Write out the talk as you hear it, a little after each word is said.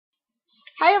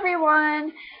Hi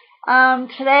everyone.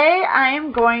 Today I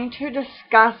am going to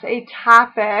discuss a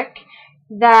topic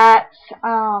that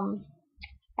I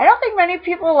don't think many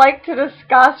people like to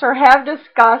discuss or have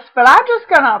discussed, but I'm just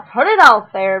going to put it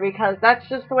out there because that's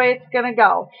just the way it's going to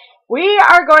go. We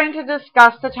are going to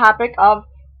discuss the topic of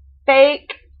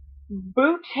fake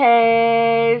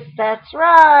booties. That's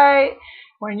right.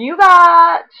 When you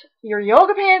got your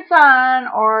yoga pants on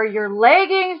or your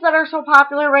leggings that are so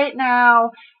popular right now,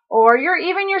 or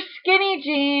even your skinny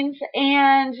jeans,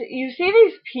 and you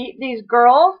see these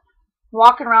girls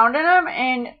walking around in them,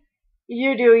 and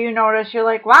you notice, you're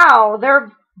like, wow,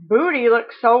 their booty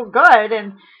looks so good,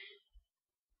 and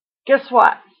guess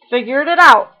what? Figured it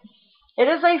out. It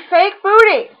is a fake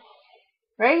booty.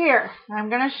 Right here. I'm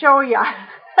going to show you.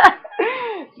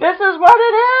 This is what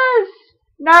it is.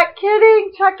 Not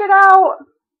kidding. Check it out.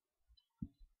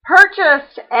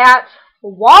 Purchased at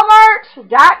Walmart.com.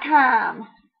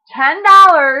 $10.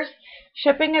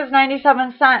 Shipping is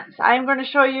 97 cents. I'm going to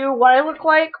show you what I look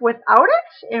like without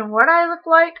it and what I look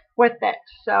like with it.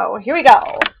 So here we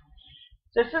go.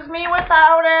 This is me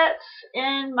without it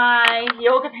in my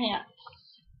yoga pants.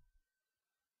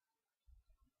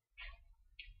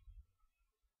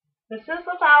 This is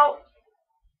without.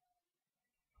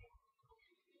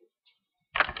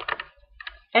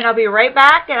 And I'll be right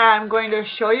back, and I'm going to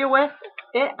show you with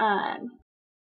it on.